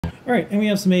All right, and we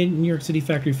have some New York City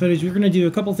factory footage. We're going to do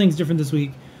a couple things different this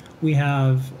week. We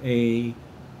have a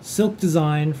silk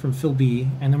design from Phil B,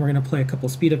 and then we're going to play a couple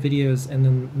speed up videos, and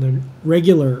then the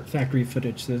regular factory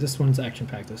footage. So this one's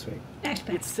action-packed this week.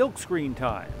 It's Silkscreen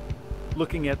time.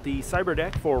 Looking at the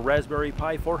CYBERDECK for Raspberry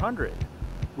Pi 400.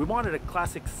 We wanted a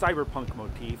classic cyberpunk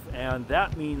motif, and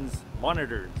that means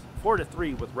monitors, 4 to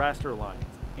 3 with raster lines,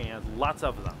 and lots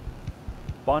of them.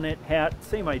 Bonnet, hat,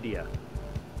 same idea.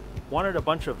 Wanted a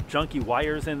bunch of junky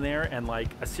wires in there and like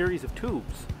a series of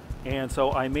tubes, and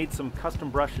so I made some custom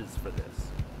brushes for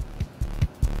this.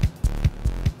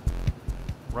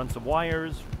 Run some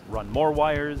wires, run more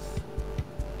wires.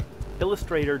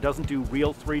 Illustrator doesn't do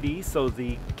real 3D, so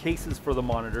the cases for the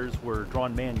monitors were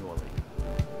drawn manually.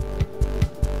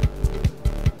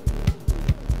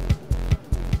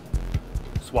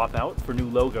 Swap out for new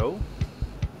logo,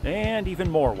 and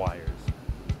even more wires.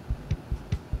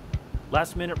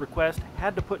 Last minute request,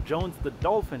 had to put Jones the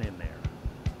Dolphin in there.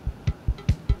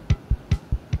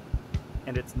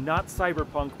 And it's not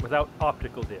cyberpunk without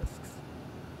optical discs.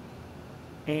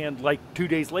 And like 2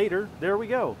 days later, there we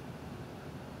go.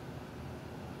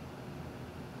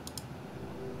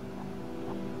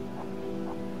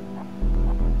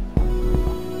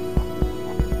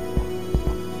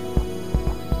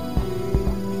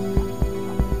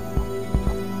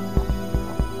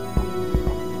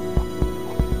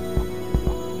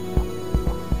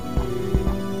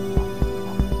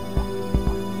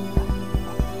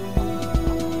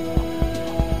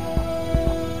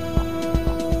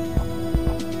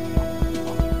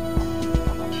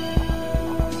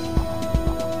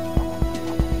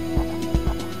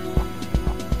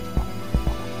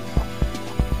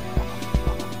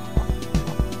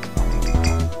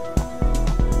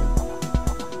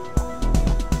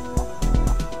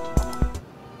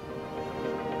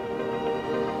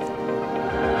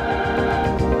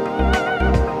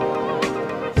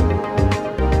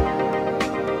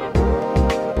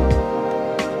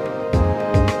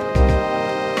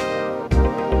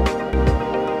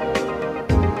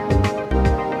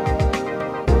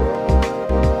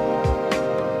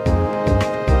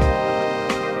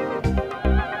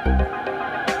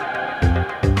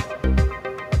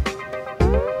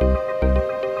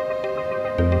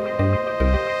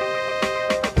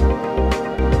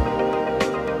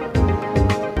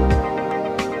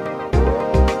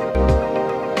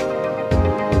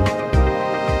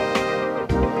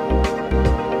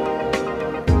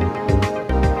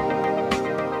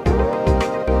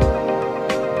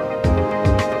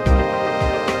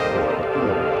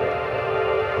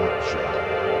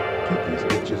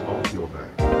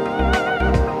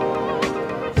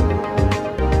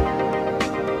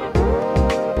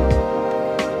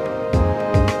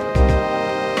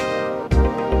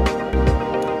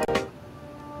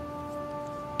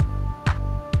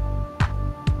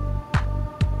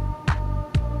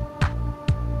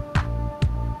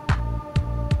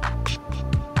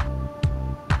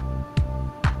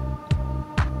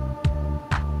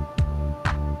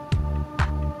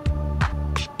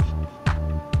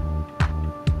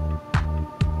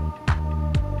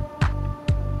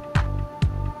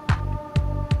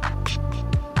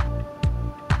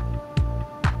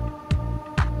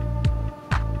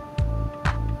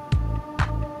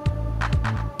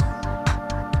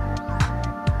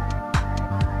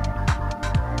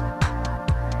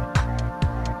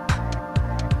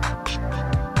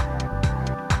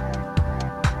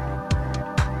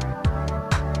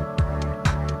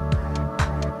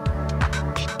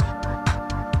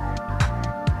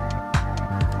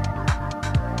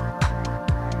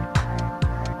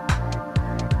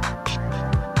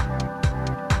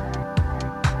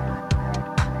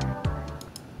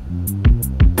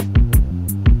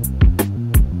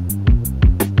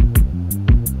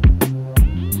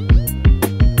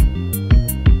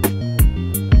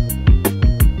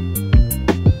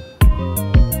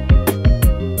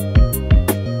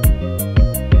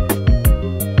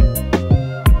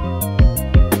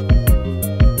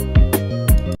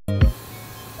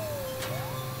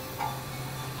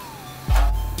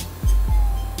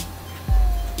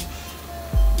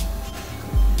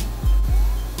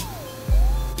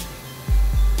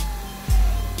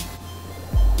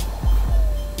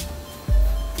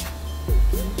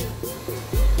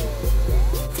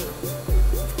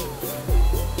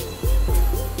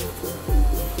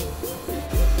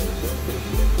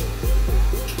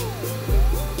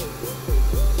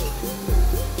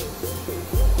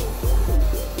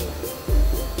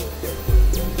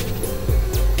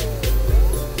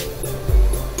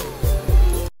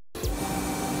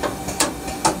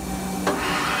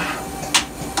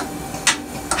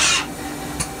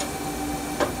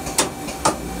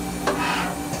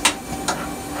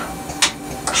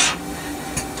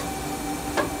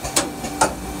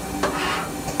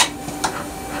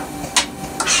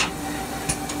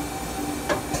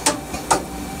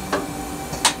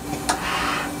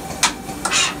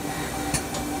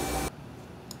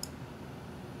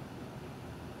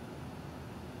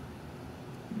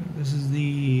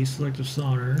 selective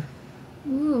solder.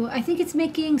 Ooh, I think it's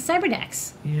making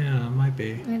CYBERDECKs. Yeah, it might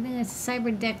be. I think it's a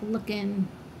CYBERDECK looking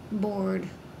board.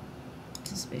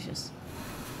 Suspicious.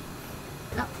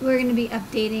 Oh, we're going to be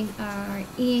updating our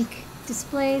e-ink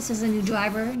displays. This is a new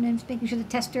driver, and I'm just making sure the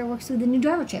tester works through the new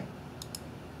driver chip.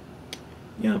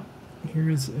 Yep.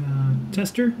 Here's a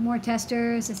tester. More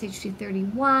testers,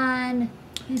 SH231.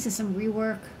 This is some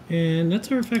rework. And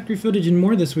that's our factory footage and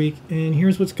more this week. And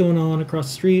here's what's going on across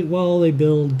the street while they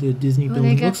build the Disney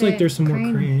building. Looks like there's some more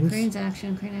cranes. Crane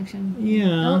action.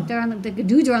 Yeah. Oh, they're on the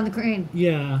dudes are on the crane.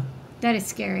 Yeah. That is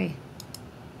scary.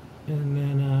 And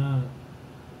then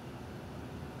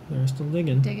they're still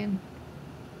digging.